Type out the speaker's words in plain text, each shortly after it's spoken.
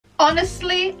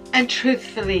Honestly and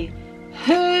truthfully,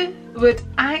 who would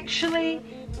actually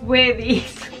wear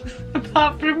these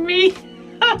apart from me?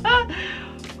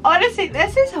 Honestly,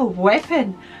 this is a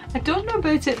weapon. I don't know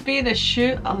about it being a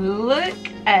shoe. Oh, look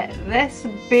at this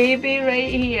baby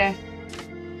right here.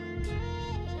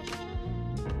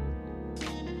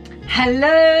 Hello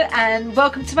and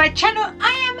welcome to my channel.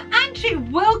 I am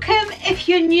Andri. Welcome if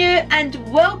you're new and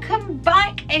welcome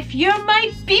back if you're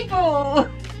my people.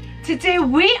 Today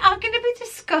we are going to be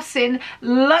discussing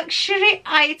luxury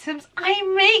items I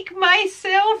make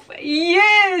myself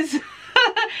use.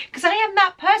 Because I am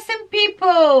that person,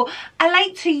 people. I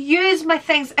like to use my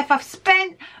things. If I've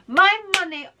spent my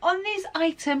money on these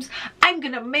items, I'm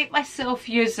going to make myself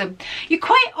use them. You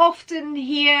quite often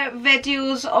hear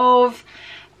videos of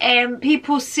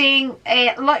people saying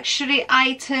luxury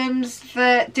items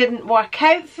that didn't work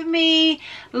out for me,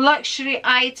 luxury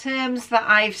items that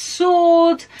I've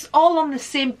sold. It's all on the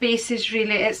same basis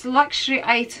really. It's luxury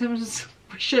items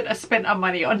we shouldn't have spent our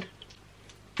money on.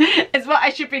 Is what I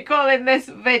should be calling this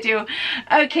video.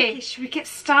 Okay, should we get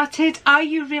started? Are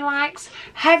you relaxed?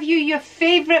 Have you your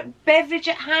favourite beverage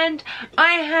at hand?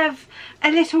 I have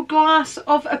a little glass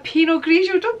of a Pinot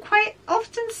Grigio. Don't quite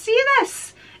often see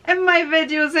this in my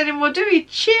videos anymore, do we?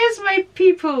 Cheers, my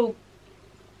people.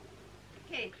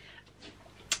 Okay,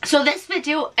 so this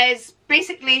video is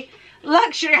basically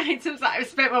luxury items that I've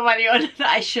spent my money on that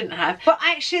I shouldn't have. But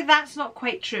actually that's not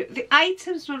quite true. The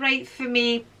items were right for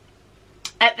me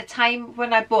at the time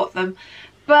when I bought them,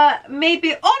 but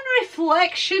maybe on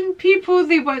reflection, people,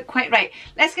 they weren't quite right.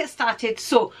 Let's get started.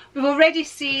 So we've already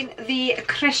seen the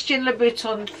Christian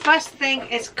Louboutin. First thing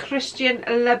is Christian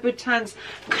Louboutins.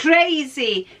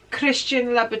 Crazy Christian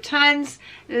Louboutins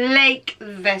like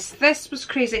this. This was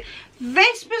crazy.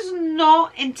 This was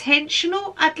not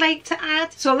intentional, I'd like to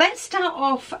add. So let's start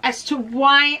off as to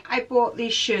why I bought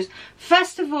these shoes.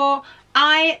 First of all,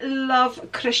 I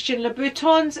love Christian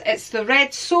Louboutins. It's the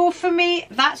red sole for me.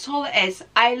 That's all it is.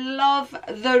 I love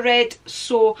the red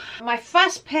sole. My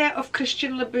first pair of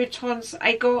Christian Louboutins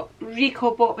I got,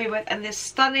 Rico bought me with, and this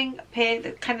stunning pair,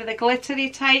 the kind of the glittery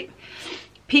type,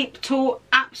 peep toe.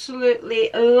 Absolutely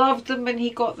loved them when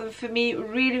he got them for me.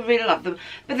 Really, really love them.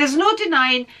 But there's no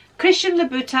denying Christian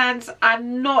Louboutins are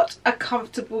not a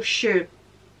comfortable shoe.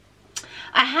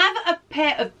 I have a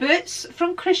pair of boots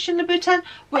from Christian Louboutin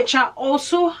which are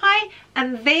also high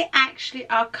and they actually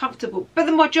are comfortable, but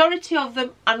the majority of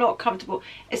them are not comfortable,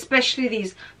 especially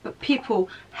these. But people,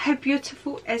 how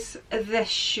beautiful is this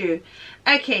shoe?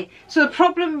 Okay, so the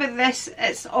problem with this,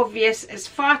 it's obvious, it's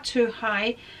far too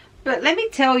high, but let me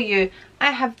tell you,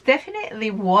 I have definitely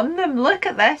worn them. Look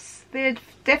at this, they've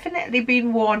definitely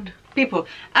been worn. People,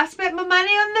 I've spent my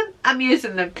money on them, I'm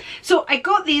using them. So I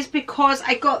got these because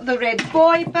I got the red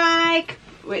boy bag,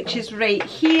 which is right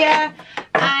here,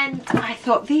 and I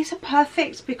thought these are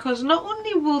perfect because not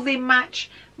only will they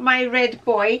match my red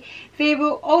boy, they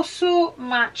will also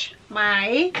match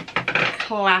my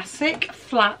classic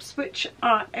flaps, which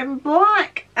are in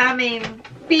black. I mean,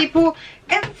 people,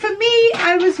 and for me,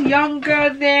 I was younger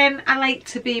then, I like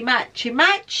to be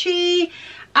matchy-matchy.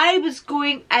 I was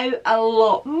going out a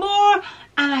lot more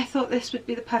and I thought this would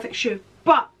be the perfect shoe.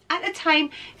 But at the time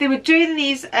they were doing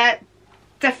these at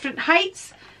different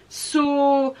heights.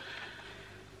 So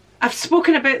I've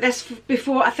spoken about this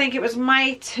before. I think it was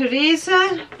My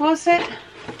Teresa, was it,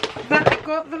 that I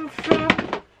got them from?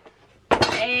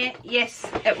 Yes,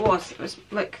 it was. It was,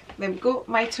 look, there we go,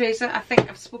 My Teresa. I think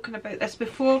I've spoken about this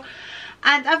before.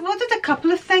 And I've ordered a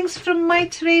couple of things from My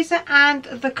Teresa and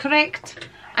the correct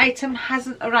item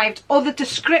hasn't arrived, or the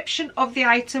description of the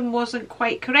item wasn't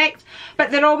quite correct,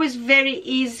 but they're always very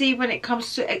easy when it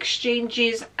comes to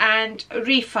exchanges and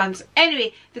refunds.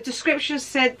 Anyway, the description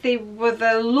said they were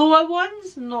the lower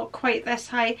ones, not quite this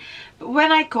high, but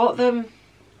when I got them,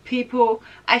 people,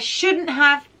 I shouldn't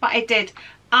have, but I did.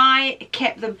 I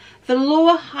kept them. The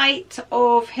lower height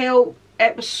of heel,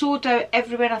 it was sold out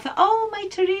everywhere and I thought, oh, My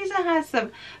Teresa has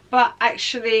them, but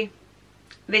actually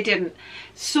they didn't.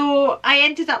 So I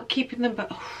ended up keeping them, but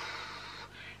oh,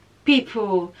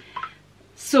 people.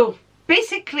 So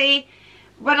basically,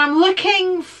 when I'm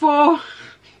looking for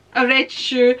a red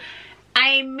shoe,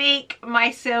 I make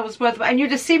myself worth it. And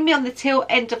you'd have seen me on the tail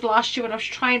end of last year when I was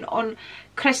trying on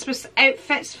Christmas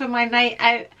outfits for my night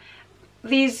out.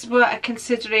 These were a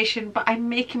consideration, but I'm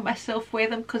making myself wear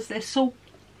them because they're so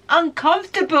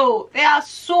uncomfortable. They are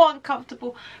so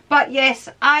uncomfortable. But yes,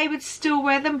 I would still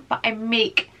wear them, but I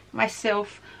make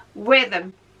myself wear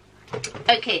them.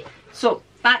 Okay, so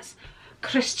that's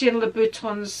Christian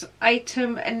Louboutin's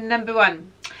item number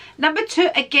one. Number two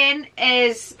again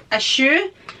is a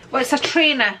shoe. Well, it's a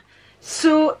trainer.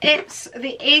 So it's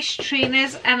the Ace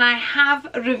trainers, and I have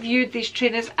reviewed these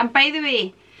trainers, and by the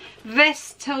way,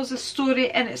 this tells a story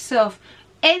in itself.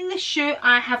 In the shoe,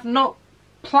 I have not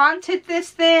planted this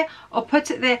there or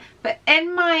put it there, but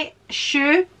in my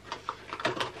shoe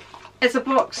is a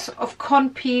box of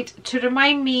Compeed to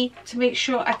remind me to make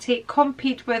sure I take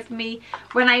Compeed with me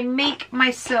when I make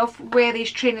myself wear these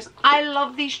trainers. I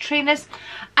love these trainers.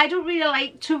 I don't really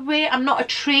like to wear, I'm not a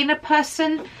trainer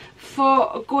person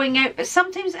for going out, but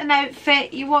sometimes an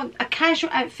outfit, you want a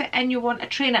casual outfit and you want a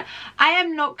trainer. I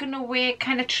am not going to wear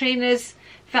kind of trainers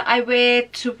that I wear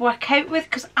to work out with,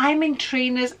 because I'm in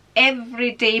trainers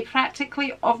every day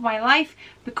practically of my life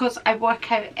because I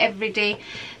work out every day.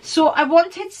 So I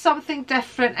wanted something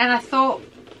different, and I thought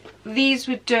these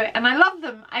would do it, and I love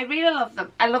them. I really love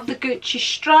them. I love the Gucci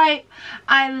stripe,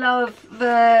 I love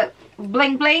the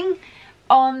bling bling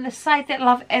on the side. I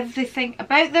love everything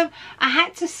about them. I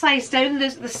had to size down.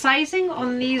 The sizing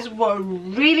on these were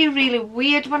really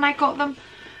weird when I got them,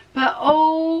 but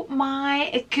oh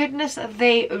my goodness,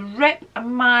 they rip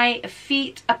my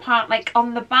feet apart, like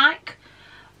on the back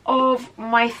of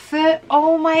my foot.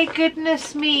 Oh my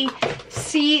goodness me.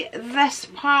 See this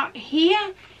part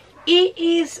here? It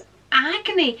is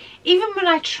agony. Even when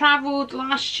I travelled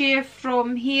last year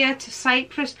from here to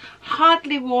Cyprus,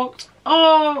 hardly walked.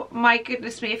 Oh my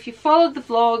goodness me. If you followed the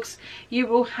vlogs, you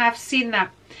will have seen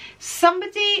that.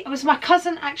 Somebody, it was my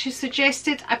cousin, actually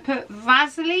suggested I put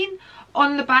Vaseline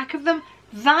on the back of them.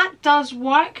 That does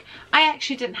work. I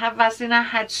actually didn't have Vaseline. I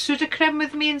had Sudocrem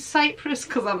with me in Cyprus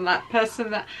because I'm that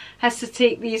person that has to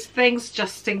take these things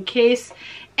just in case.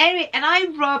 Anyway, and I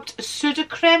rubbed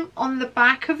Sudocrem on the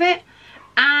back of it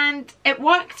and it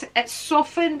worked. It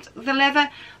softened the leather,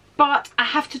 but I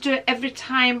have to do it every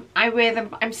time I wear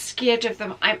them. I'm scared of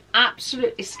them. I'm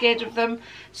absolutely scared of them.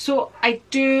 So I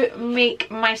do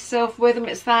make myself wear them.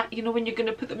 It's that, you know, when you're going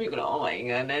to put them, you're going, oh my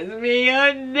goodness me,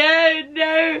 oh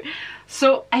no.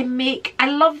 So I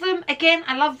love them. Again,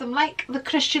 I love them like the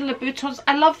Christian Louboutins.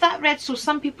 I love that red sole.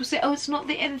 Some people say, oh, it's not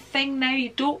the in thing now, you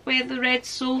don't wear the red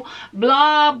sole,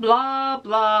 blah, blah,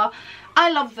 blah.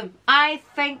 I love them. I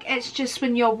think it's just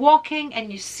when you're walking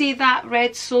and you see that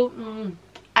red sole,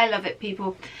 I love it,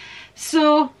 people.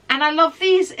 So, and I love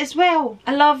these as well.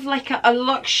 I love like a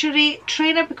luxury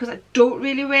trainer because I don't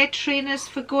really wear trainers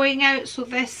for going out. So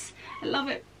this, I love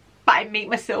it. But I make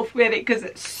myself wear it because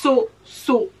it's so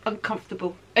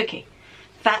uncomfortable. Okay,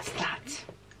 that's that.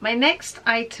 My next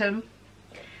item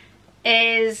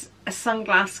is a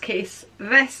sunglass case.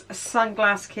 This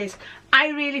sunglass case, I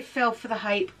really fell for the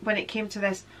hype when it came to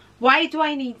this. Why do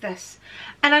I need this?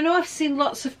 And I know I've seen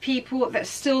lots of people that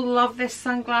still love this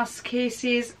sunglass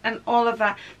cases and all of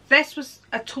that. This was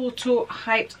a total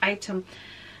hyped item.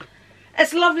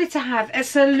 It's lovely to have.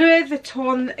 It's a Louis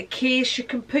Vuitton case. You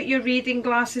can put your reading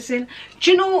glasses in.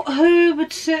 Do you know who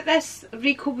would suit this?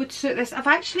 Rico would suit this. I've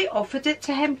actually offered it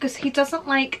to him because he doesn't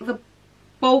like the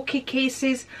bulky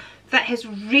cases that his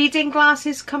reading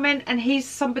glasses come in, and he's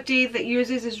somebody that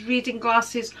uses his reading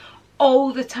glasses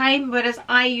all the time, whereas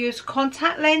I use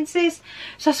contact lenses.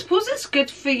 So I suppose it's good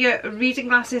for your reading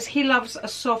glasses. He loves a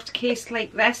soft case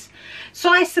like this. So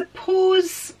I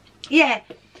suppose, yeah,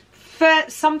 for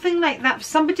something like that, for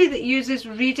somebody that uses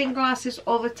reading glasses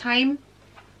all the time,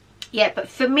 yeah. But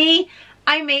for me,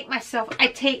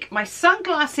 I take my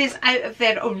sunglasses out of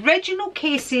their original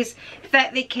cases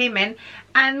that they came in,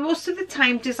 and most of the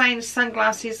time designer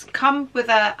sunglasses come with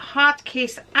a hard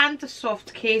case and a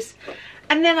soft case,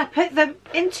 and then I put them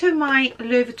into my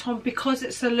Louis Vuitton because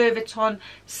it's a Louis Vuitton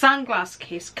sunglass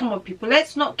case. Come on, people,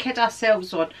 let's not kid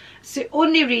ourselves on. It's the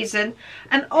only reason.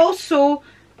 And also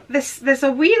there's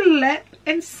a wee lip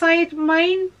inside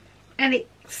mine and it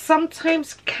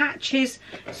sometimes catches,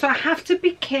 so I have to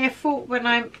be careful when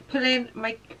I'm pulling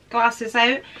my glasses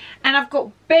out. And I've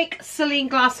got big Celine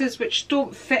glasses which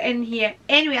don't fit in here.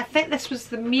 Anyway, I think this was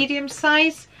the medium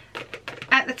size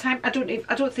at the time. I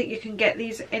don't think you can get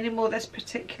these anymore, this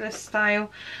particular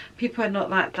style. People are not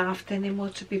that daft anymore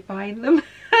to be buying them.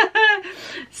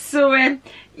 So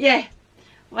yeah,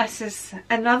 this is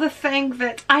another thing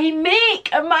that I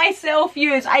make myself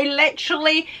use. I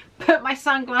literally put my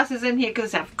sunglasses in here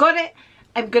because I've got it,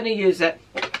 I'm gonna use it.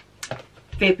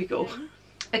 There we go.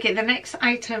 Okay, the next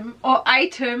item, or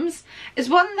items, is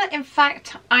one that in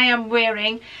fact I am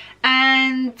wearing,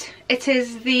 and it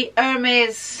is the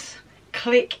Hermes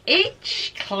CLIC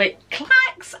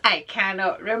CLICs. I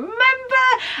cannot remember.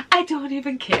 I don't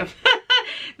even care.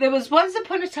 There was once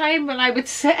upon a time when I would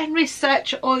sit and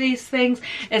research all these things.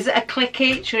 Is it a CLIC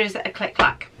H or is it a CLIC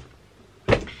CLAC?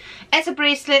 It's a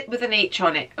bracelet with an H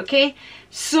on it, okay?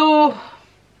 So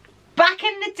Back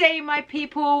in the day, my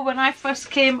people, when I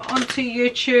first came onto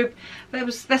YouTube,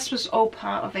 this was all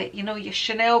part of it. You know, your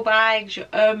Chanel bags, your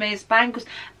Hermes bangles.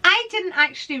 I didn't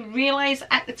actually realise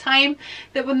at the time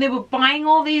that when they were buying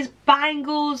all these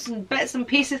bangles and bits and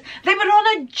pieces, they were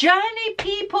on a journey,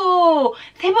 people.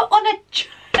 They were on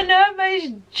an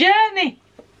Hermes journey.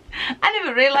 I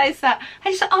never realised that. I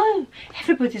just thought, oh,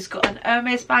 everybody's got an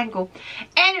Hermes bangle.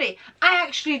 Anyway, I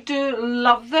actually do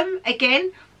love them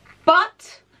again,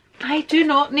 but I do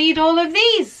not need all of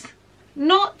these.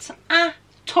 Not at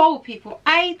all, people.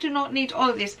 I do not need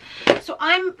all of these. So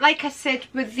I'm, like I said,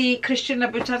 with the Christian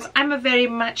Louboutins, I'm a very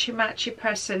matchy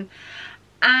person.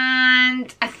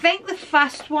 And I think the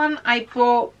first one I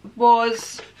bought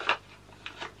was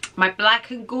my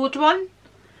black and gold one.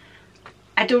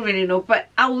 I don't really know, but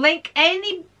I'll link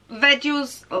any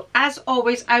videos, as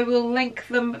always. I will link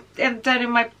them down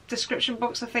in my description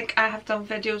box. I think I have done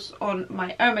videos on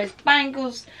my Hermes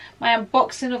bangles, my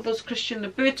unboxing of those Christian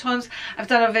Louboutins. I've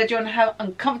done a video on how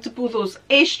uncomfortable those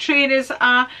ace trainers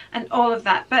are and all of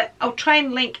that, but I'll try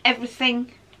and link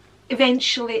everything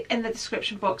eventually in the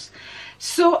description box.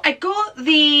 So I got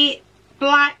the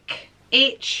black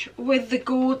H with the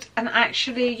gold, and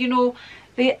actually, you know,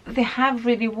 they have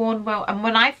really worn well. And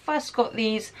when I first got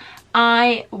these,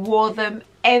 I wore them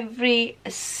every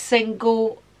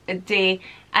single day,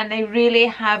 and they really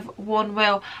have worn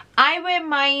well. I wear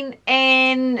mine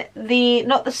in the,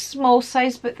 not the small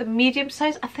size, but the medium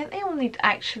size. I think they only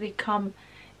actually come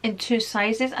in 2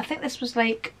 sizes. I think this was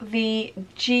like the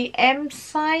GM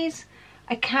size.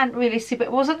 I can't really see, but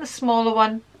it wasn't the smaller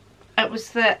one. It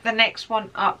was the next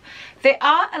one up. They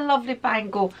are a lovely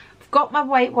bangle. Got my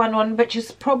white one on, which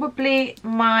is probably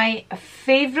my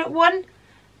favourite one.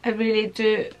 I really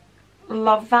do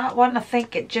love that one. I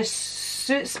think it just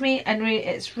suits me, and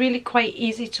it's really quite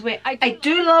easy to wear. I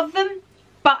do love them,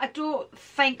 but I don't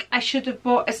think I should have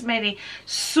bought as many.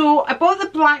 So I bought the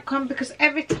black one because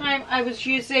every time I was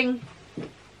using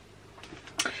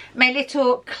my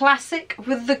little classic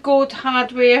with the gold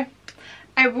hardware,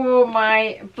 I wore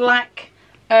my black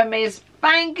Hermes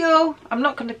bangle. I'm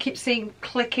not going to keep saying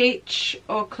CLIC H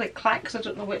or CLIC CLAC because I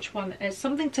don't know which one it is.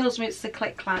 Something tells me it's the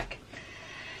CLIC CLAC.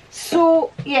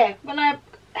 So yeah, when I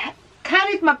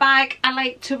carried my bag, I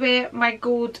like to wear my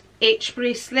gold H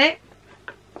bracelet,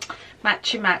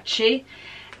 matchy.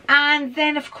 And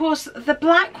then of course the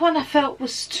black one I felt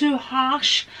was too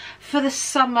harsh for the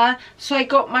summer, so I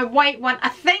got my white one. I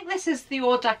think this is the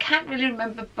order, I can't really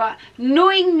remember, but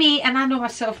knowing me, and I know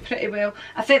myself pretty well,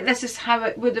 I think this is how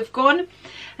it would have gone.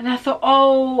 And I thought,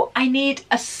 oh, I need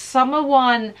a summer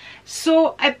one,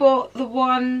 so I bought the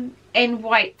one in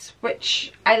white,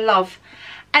 which I love.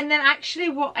 And then actually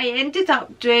what I ended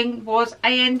up doing was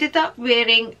I ended up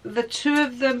wearing the 2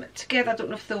 of them together. I don't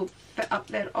know if they'll fit up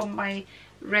there on my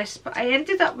wrist, but I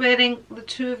ended up wearing the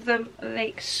 2 of them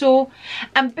like so.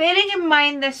 And bearing in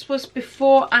mind this was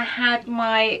before I had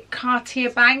my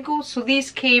Cartier bangles, so these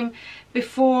came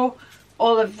before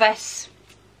all of this.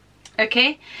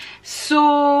 Okay,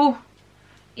 so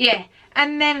yeah,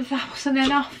 and then that wasn't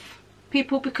enough,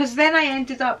 people, because then I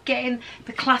ended up getting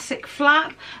the classic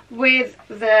flap with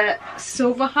the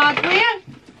silver hardware.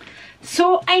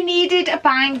 So I needed a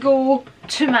bangle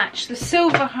to match the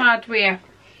silver hardware.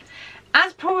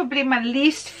 That's probably my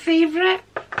least favourite.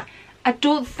 I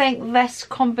don't think this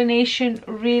combination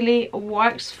really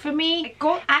works for me.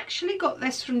 I actually got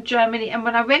this from Germany, and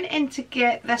when I went in to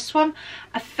get this one,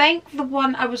 I think the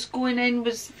one I was going in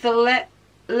was the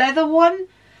leather one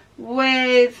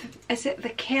with, is it the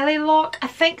Kelly lock? I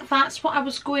think that's what I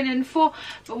was going in for,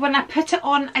 but when I put it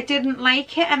on I didn't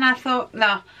like it, and I thought,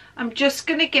 no, I'm just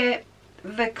gonna get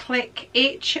the CLIC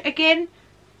H again.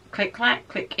 CLIC CLAC,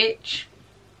 CLIC H.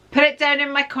 Put it down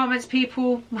in my comments,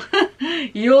 people.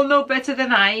 You'll know better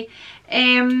than I.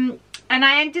 And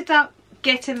I ended up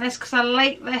getting this because I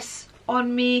like this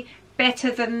on me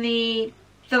better than the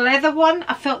leather one.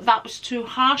 I felt that was too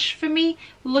harsh for me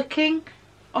looking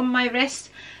on my wrist,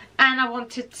 and I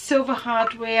wanted silver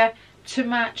hardware to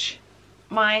match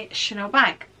my Chanel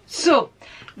bag. So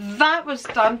that was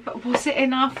done, but was it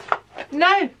enough?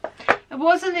 No, it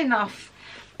wasn't enough.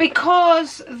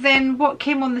 Because then what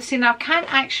came on the scene, I can't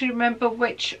actually remember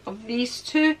which of these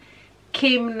 2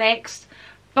 came next,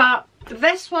 but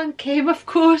this one came, of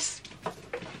course,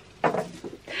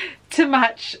 to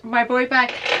match my boy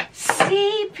bag.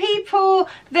 See, people,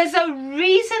 there's a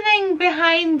reasoning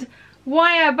behind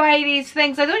why I buy these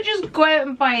things. I don't just go out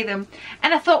and buy them.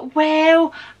 And I thought,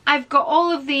 well, I've got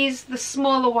all of these, the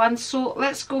smaller ones, so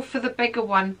let's go for the bigger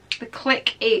one, the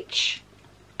CLIC H,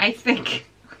 I think.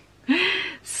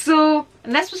 So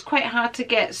and this was quite hard to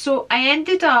get, so I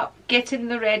ended up getting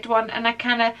the red one, and I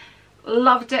kind of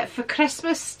loved it for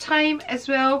Christmas time as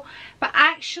well. But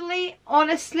actually,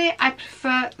 honestly, I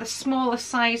prefer the smaller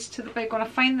size to the big one. I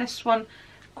find this one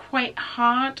quite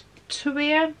hard to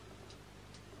wear,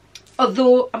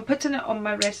 although I'm putting it on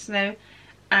my wrist now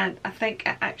and I think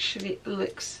it actually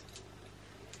looks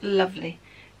lovely.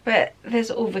 But there's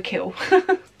overkill.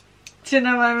 Do you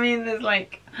know what I mean? There's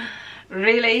like,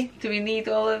 really? Do we need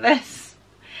all of this?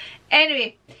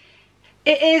 Anyway,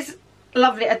 it is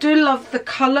lovely. I do love the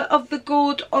colour of the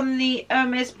gold on the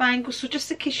Hermes bangle. So just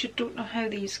in case you don't know how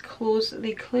these close,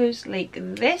 they close like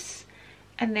this,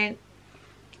 and then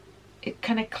it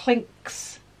kind of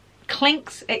clinks,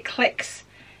 it clicks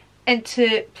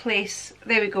into place.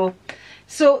 There we go.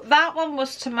 So that one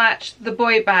was to match the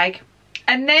boy bag.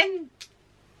 And then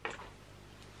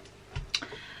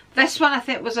this one I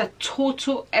think was a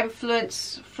total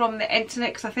influence from the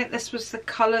internet, because I think this was the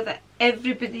colour that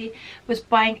everybody was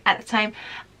buying at the time.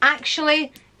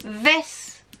 Actually,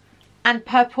 this and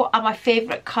purple are my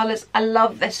favourite colours. I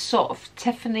love this sort of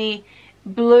Tiffany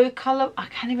blue colour. I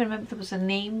can't even remember if there was a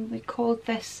name we called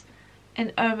this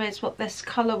in Hermes, what this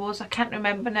colour was. I can't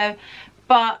remember now.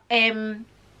 But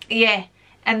yeah,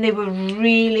 and they were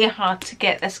really hard to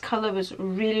get. This colour was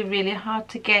really, really hard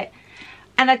to get.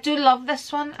 And I do love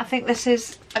this one. I think this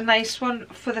is a nice one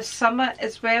for the summer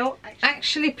as well. I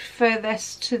actually prefer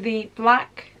this to the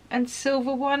black and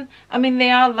silver one. I mean, they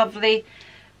are lovely,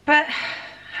 but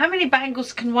how many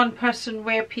bangles can one person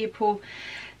wear, people?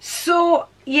 So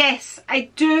yes, I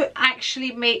do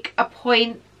actually make a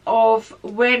point of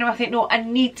wearing them. I think, no, I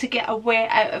need to get a wear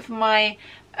out of my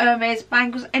Hermes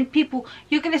bangles. And people,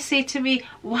 you're going to say to me,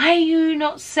 why are you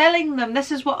not selling them?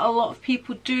 This is what a lot of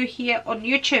people do here on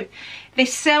YouTube. They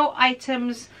sell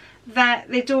items that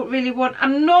they don't really want.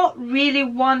 I'm not really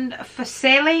one for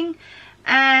selling,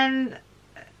 and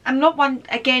I'm not one,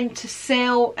 again, to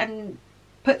sell and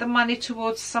put the money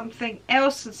towards something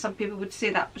else. And some people would say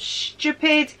that was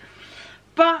stupid,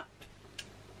 but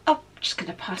I'm just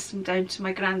going to pass them down to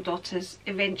my granddaughters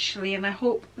eventually, and I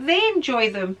hope they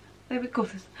enjoy them. There we go.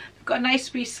 They've got a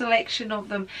nice wee selection of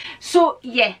them. So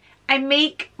yeah, I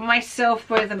make myself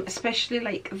wear them, especially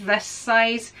like this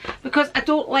size, because I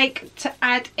don't like to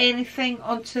add anything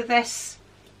onto this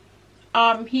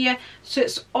arm here. So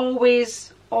it's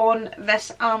always on this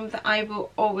arm that I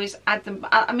will always add them.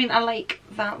 I mean, I like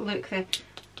that look there.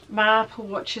 My Apple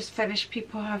Watch is finished,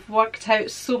 people. Have worked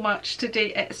out so much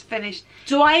today, it is finished.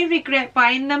 Do I regret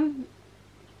buying them?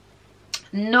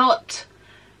 Not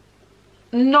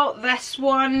this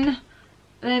one.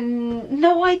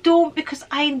 No, I don't, because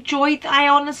I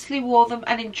honestly wore them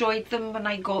and enjoyed them when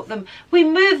I got them. We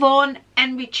move on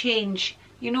and we change,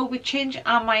 you know, we change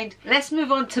our mind. Let's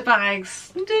move on to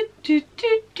bags.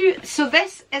 So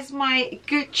this is my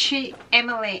Gucci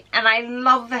Emily, and I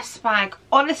love this bag.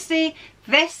 Honestly,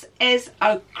 this is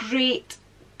a great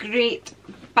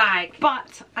bag.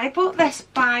 But I bought this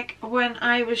bag when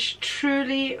I was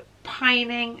truly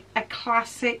pining a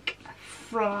classic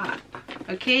flap.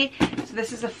 Okay, so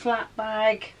this is a flat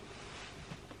bag.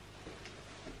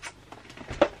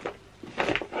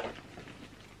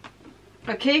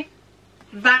 Okay,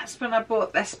 that's when I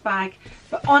bought this bag.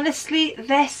 But honestly,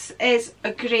 this is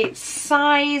a great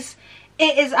size.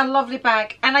 It is a lovely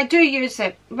bag, and I do use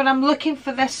it when I'm looking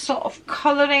for this sort of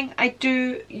colouring. I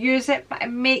do use it, but I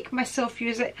make myself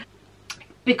use it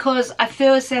because I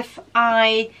feel as if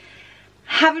I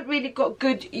haven't really got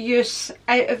good use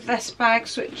out of this bag.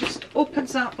 So it just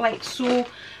opens up like so.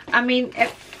 I mean, it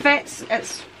fits.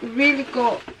 It's really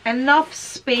got enough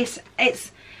space.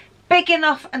 It's big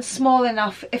enough and small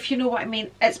enough, if you know what I mean.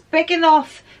 It's big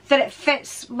enough that it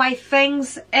fits my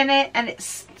things in it, and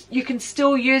you can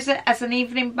still use it as an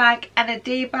evening bag and a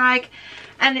day bag,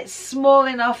 and it's small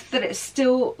enough that it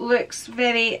still looks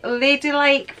very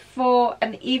ladylike for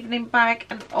an evening bag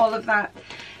and all of that.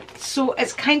 So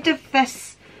it's kind of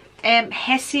this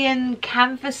Hessian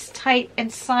canvas type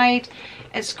inside.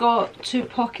 It's got two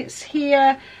pockets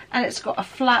here, and it's got a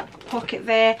flat pocket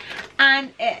there,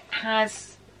 and it has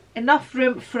enough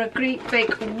room for a great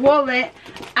big wallet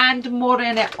and more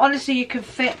in it. Honestly, you can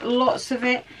fit lots of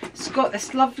it. It's got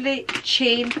this lovely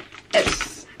chain.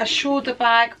 It's a shoulder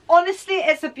bag. Honestly,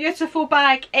 it's a beautiful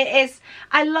bag. It is.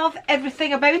 I love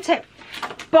everything about it,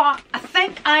 but I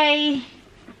think I'm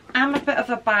a bit of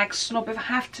a bag snob, if I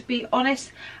have to be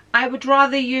honest. I would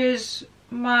rather use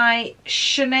my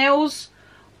Chanel's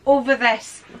over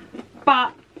this,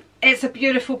 but it's a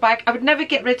beautiful bag. I would never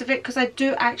get rid of it because I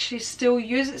do actually still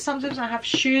use it. Sometimes I have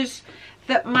shoes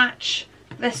that match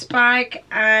this bag,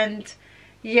 and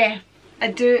yeah, I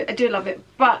do love it.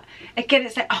 But again,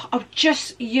 it's like, oh, I'll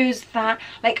just use that.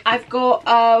 Like, I've got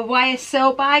a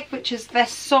YSL bag, which is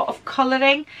this sort of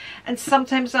colouring, and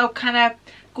sometimes I'll kind of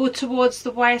go towards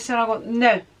the YSL. I go,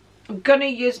 no, I'm gonna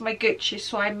use my Gucci,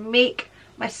 so I make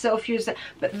myself use it.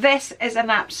 But this is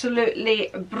an absolutely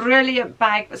brilliant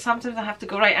bag, but sometimes I have to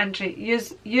go, right, Andri,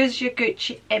 use your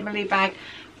Gucci Emily bag.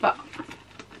 But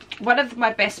one of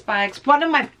my best bags, one of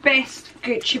my best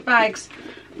Gucci bags,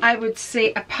 I would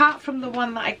say, apart from the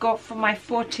one that I got for my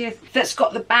 40th, that's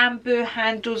got the bamboo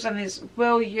handles and is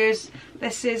well used.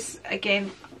 This is,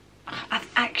 again, I've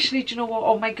actually, do you know what,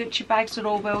 all my Gucci bags are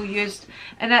all well used,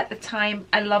 and at the time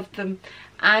I loved them,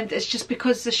 and it's just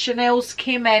because the Chanel's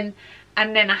came in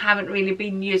and then I haven't really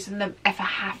been using them, if I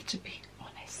have to be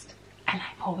honest, and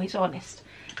I'm always honest.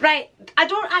 Right, I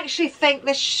don't actually think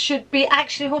this should be,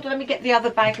 actually hold on, let me get the other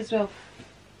bag as well.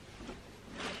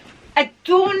 I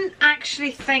don't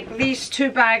actually think these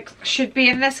two bags should be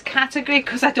in this category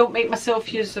because I don't make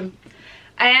myself use them.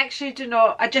 I actually do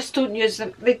not, I just don't use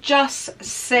them. They just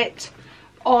sit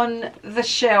on the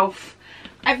shelf.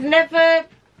 I've never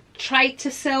tried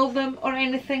to sell them or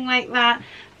anything like that.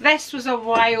 This was a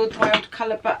wild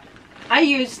colour, but I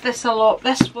used this a lot.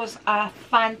 This was a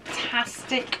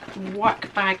fantastic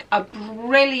work bag, a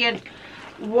brilliant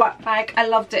work bag. I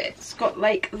loved it. It's got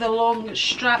like the long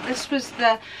strap. This was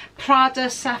the Prada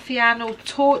Saffiano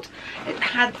tote. It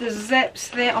had the zips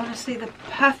there. Honestly, the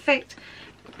perfect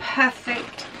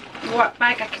work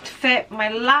bag. I could fit my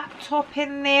laptop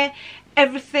in there.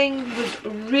 Everything was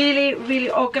really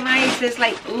organised. There's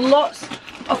like lots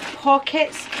of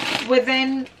pockets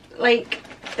within, like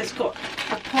it's got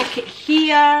a pocket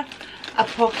here, a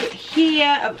pocket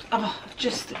here. Oh,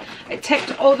 just, it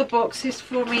ticked all the boxes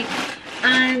for me.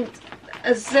 And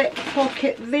a zip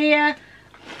pocket there.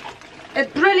 A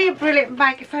brilliant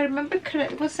bag. If I remember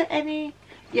correctly, was it any?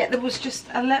 Yeah, there was just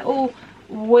a little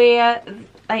wear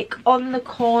like on the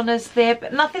corners there,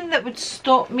 but nothing that would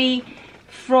stop me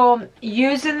from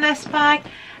using this bag.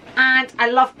 And I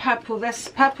love purple. This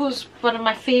purple's one of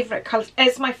my favourite colours.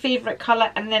 It's my favourite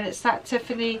colour, and then it's that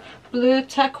Tiffany blue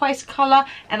turquoise colour,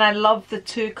 and I love the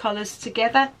two colours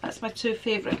together. That's my two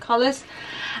favourite colours.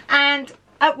 And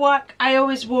at work I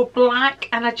always wore black,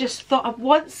 and I just thought I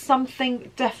want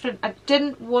something different. I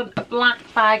didn't want a black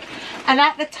bag, and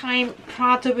at the time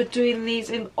Prada were doing these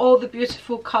in all the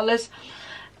beautiful colours.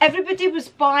 Everybody was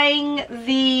buying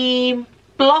the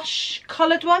blush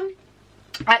coloured one.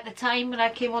 At the time when I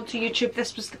came onto YouTube,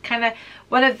 this was the kind of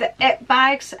one of the it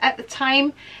bags at the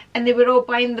time, and they were all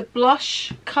buying the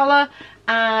blush colour.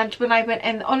 And when I went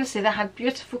in, honestly, they had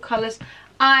beautiful colours.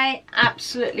 I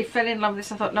absolutely fell in love with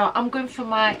this. I thought, no, I'm going for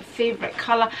my favourite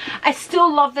colour. I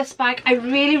still love this bag. I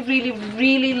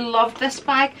really love this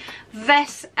bag.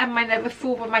 This and my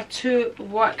Neverfull were my two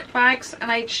work bags,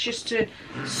 and I just used to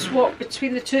swap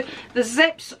between the two. The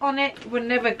zips on it were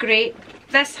never great.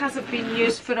 This hasn't been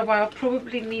used for a while.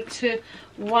 Probably need to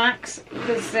wax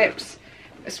the zips.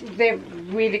 They're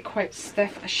really quite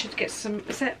stiff. I should get some,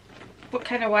 is it, what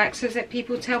kind of wax is it?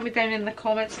 People tell me down in the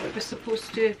comments that we're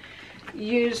supposed to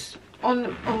use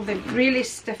on. Oh, they've really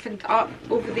stiffened up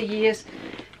over the years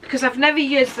because I've never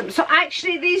used them. So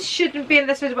actually these shouldn't be in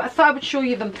this video, but I thought I would show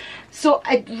you them. So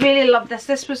I really love this.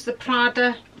 This was the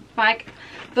Prada bag.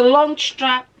 The long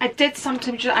strap. I did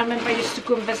sometimes, I remember I used to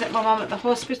go and visit my mum at the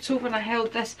hospital when I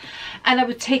held this, and I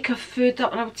would take her food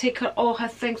up and I would take her all her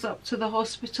things up to the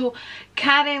hospital,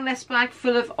 carrying this bag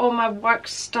full of all my work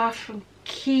stuff and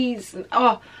keys and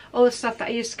all the stuff that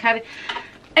I used to carry.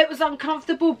 It was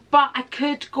uncomfortable, but I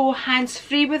could go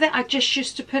hands-free with it. I just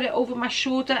used to put it over my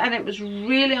shoulder, and it was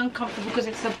really uncomfortable because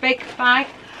it's a big bag,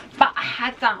 but I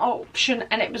had that option,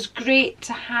 and it was great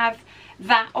to have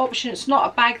that option. It's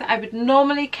not a bag that I would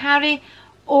normally carry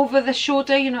over the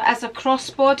shoulder, you know, as a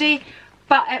crossbody,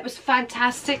 but it was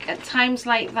fantastic at times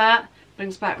like that.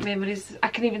 Brings back memories. I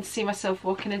can even see myself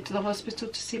walking into the hospital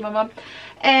to see my mum.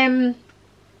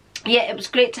 Yeah, it was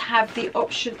great to have the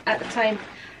option at the time.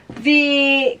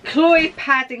 The Chloe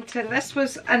Paddington, this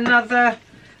was another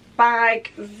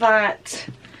bag that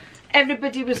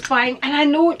everybody was buying, and I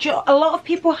know a lot of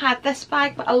people had this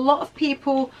bag, but a lot of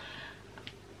people,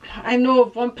 I know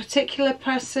of one particular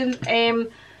person,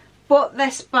 bought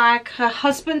this bag. Her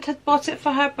husband had bought it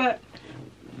for her, but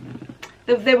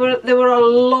there were a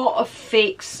lot of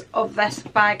fakes of this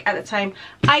bag at the time.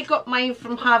 I got mine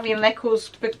from Harvey and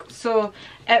Nichols, so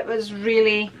it was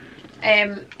really,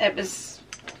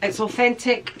 it's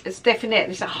authentic. It's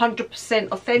definitely, it's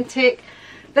 100% authentic.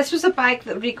 This was a bag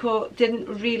that Rico didn't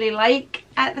really like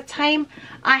at the time.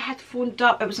 I had phoned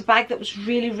up. It was a bag that was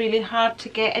really hard to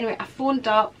get. Anyway, I phoned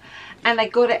up and I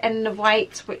got it in the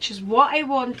white, which is what I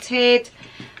wanted.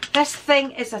 This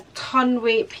thing is a ton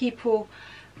weight, people.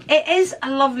 It is a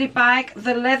lovely bag.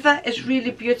 The leather is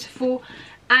really beautiful.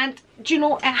 And do you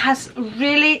know, it has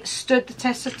really stood the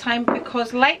test of time,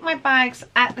 because like my bags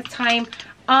at the time,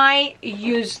 I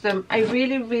used them. I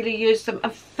really used them.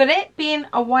 And for it being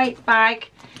a white bag,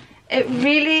 it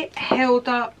really held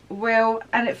up well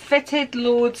and it fitted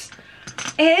loads.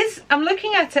 It is, I'm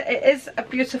looking at it, it is a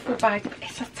beautiful bag, but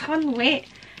it's a ton weight.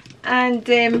 And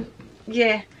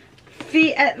yeah,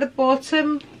 feet at the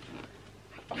bottom,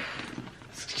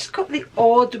 it's just got the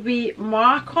odd wee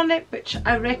mark on it, which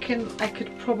I reckon I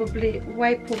could probably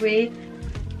wipe away.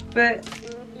 But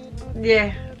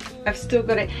yeah, I've still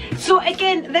got it. So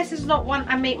again, this is not one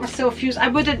I make myself use. I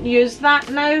wouldn't use that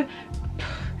now,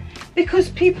 because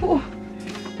people,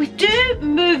 we do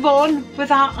move on with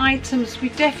our items. We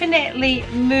definitely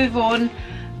move on,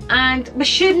 and we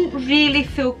shouldn't really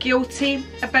feel guilty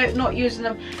about not using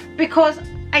them, because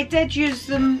I did use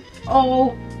them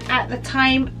all at the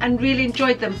time and really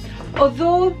enjoyed them.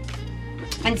 Although,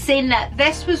 in saying that,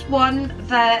 this was one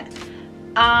that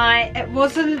it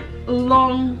wasn't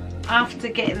long after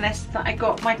getting this that I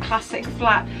got my classic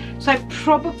flat, so I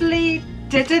probably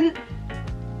didn't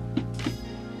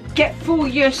get full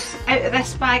use out of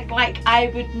this bag like I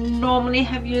would normally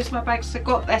have used my bags. So I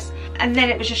got this, and then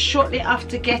it was just shortly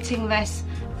after getting this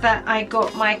that I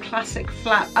got my classic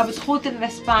flap. I was holding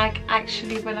this bag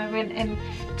actually when I went in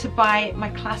to buy my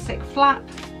classic flap.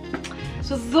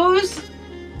 So those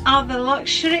are the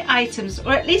luxury items,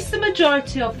 or at least the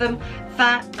majority of them,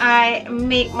 that I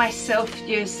make myself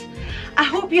use. I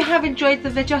hope you have enjoyed the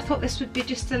video. I thought this would be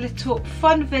just a little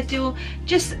fun video,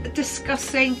 just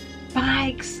discussing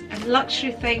bags and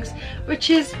luxury things, which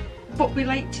is what we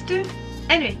like to do.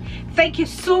 Anyway, thank you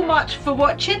so much for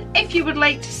watching. If you would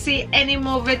like to see any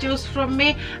more videos from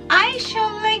me, I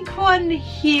shall link one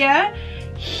here,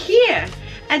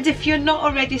 and if you're not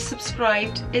already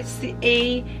subscribed, it's the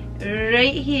A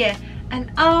right here,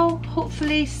 and I'll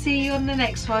hopefully see you on the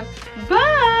next one.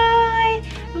 Bye.